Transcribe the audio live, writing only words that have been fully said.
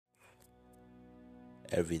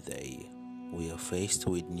Every day, we are faced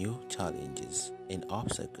with new challenges and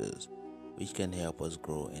obstacles which can help us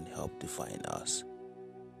grow and help define us.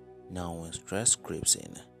 Now, when stress creeps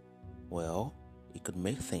in, well, it could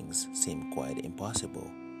make things seem quite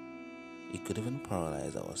impossible. It could even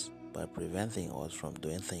paralyze us by preventing us from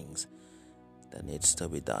doing things that needs to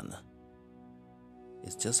be done.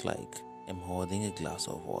 It's just like I'm holding a glass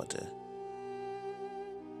of water.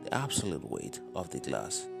 The absolute weight of the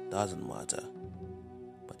glass doesn't matter,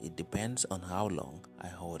 but it depends on how long I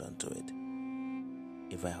hold on to it.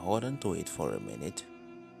 If I hold on to it for a minute,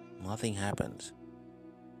 nothing happens.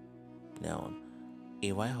 Now,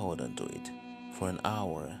 if I hold on to it for an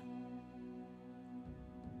hour,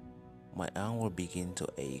 my arm will begin to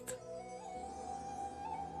ache.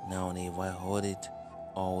 Now, if I hold it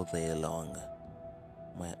all day long,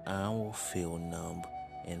 my arm will feel numb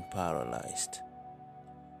and paralyzed.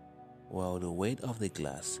 Well, the weight of the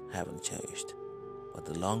glass haven't changed, but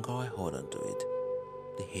the longer I hold on to it,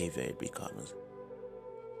 the heavier it becomes.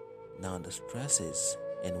 Now, the stresses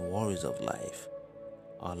and worries of life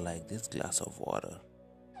are like this glass of water.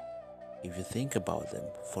 If you think about them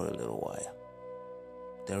for a little while,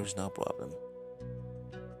 there is no problem.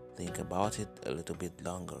 Think about it a little bit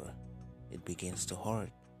longer, it begins to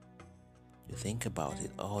hurt. You think about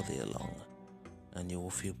it all day long, and you will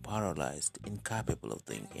feel paralyzed, incapable of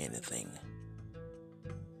doing anything.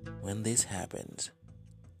 When this happens,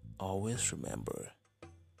 always remember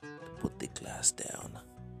to put the glass down.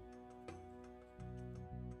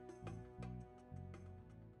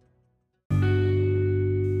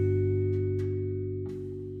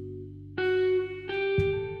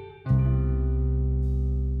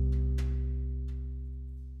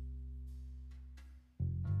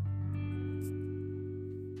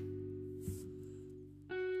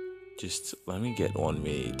 Just let me get 1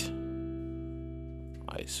 minute.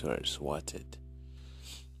 I swear it's worth it.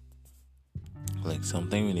 Like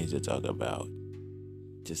something we need to talk about.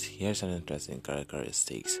 Just here's some interesting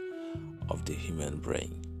characteristics of the human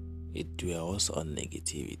brain. It dwells on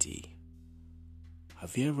negativity.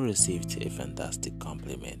 Have you ever received a fantastic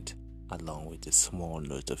compliment along with a small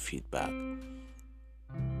note of feedback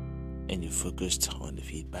and you focused on the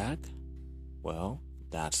feedback? Well,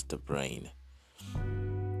 that's the brain.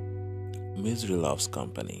 Misery loves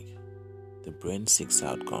company. The brain seeks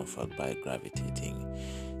out comfort by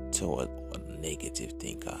gravitating toward negative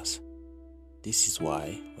thinkers. This is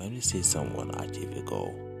why when we see someone achieve a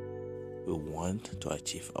goal, we want to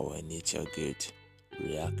achieve our initial good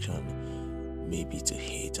reaction may be to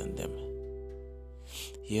hate on them.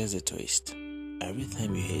 Here's the twist. Every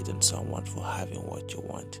time you hate on someone for having what you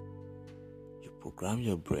want, you program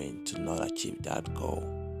your brain to not achieve that goal.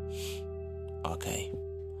 Okay.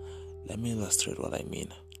 Let me illustrate what I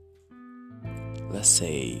mean. Let's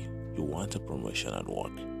say you want a promotion at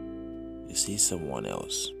work. You see someone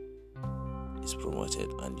else is promoted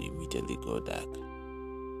and you immediately go dark.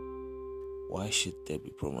 Why should they be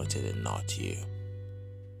promoted and not you?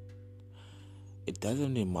 It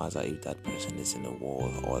doesn't really matter if that person is in a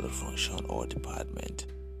role or the function or department.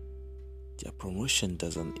 Their promotion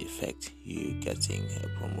doesn't affect you getting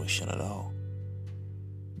a promotion at all.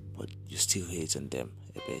 But you still hate on them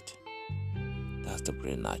a bit. That's the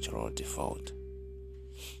brain natural default.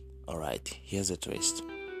 Alright, here's the twist.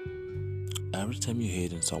 Every time you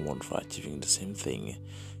hate on someone for achieving the same thing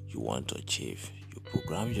you want to achieve, you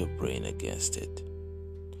program your brain against it.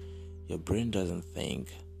 Your brain doesn't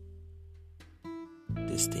think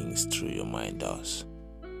these things through, your mind does.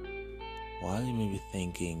 While you may be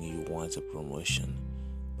thinking you want a promotion,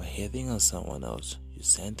 by hating on someone else, you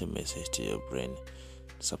send a message to your brain,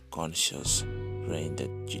 subconscious brain, that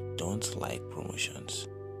you don't like promotions.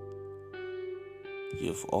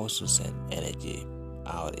 You've also sent energy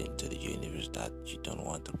out into the universe that you don't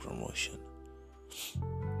want a promotion.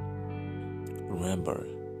 Remember,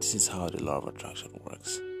 this is how the law of attraction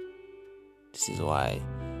works. This is why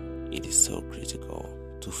it is so critical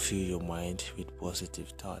to fill your mind with positive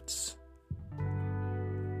thoughts.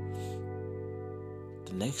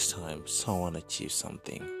 The next time someone achieves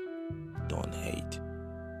something, don't hate.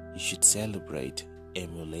 You should celebrate,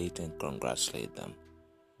 emulate, and congratulate them.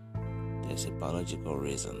 There's a biological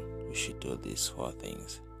reason we should do these 4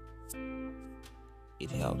 things.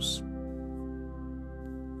 It helps.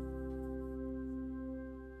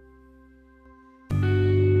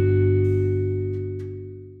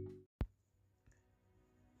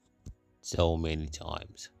 So many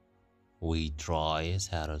times, we try as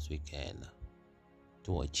hard as we can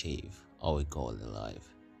to achieve our goal in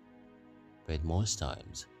life. But most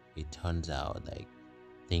times, it turns out like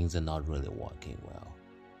things are not really working well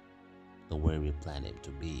the way we plan it to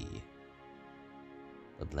be.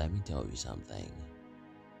 But let me tell you something,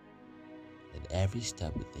 that every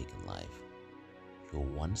step you take in life, you're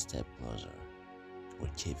one step closer to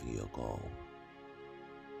achieving your goal.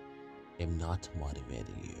 I'm not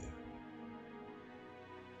motivating you.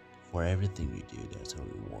 For everything you do, there's a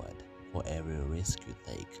reward. For every risk you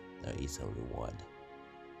take, there is a reward.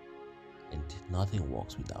 And nothing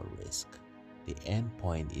works without risk. The end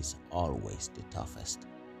point is always the toughest.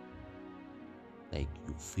 Like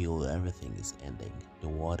you feel everything is ending, the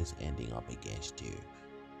world is ending up against you.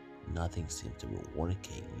 Nothing seems to be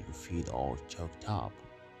working, you feel all choked up.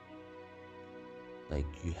 Like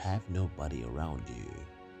you have nobody around you.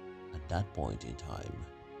 At that point in time,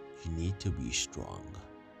 you need to be strong,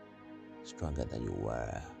 stronger than you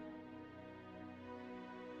were.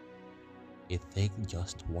 It takes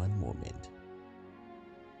just one moment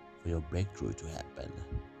for your breakthrough to happen,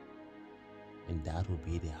 and that will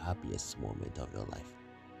be the happiest moment of your life.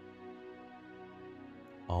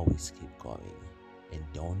 Always keep going and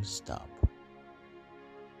don't stop.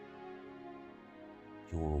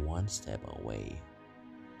 You are one step away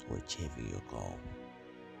to achieving your goal.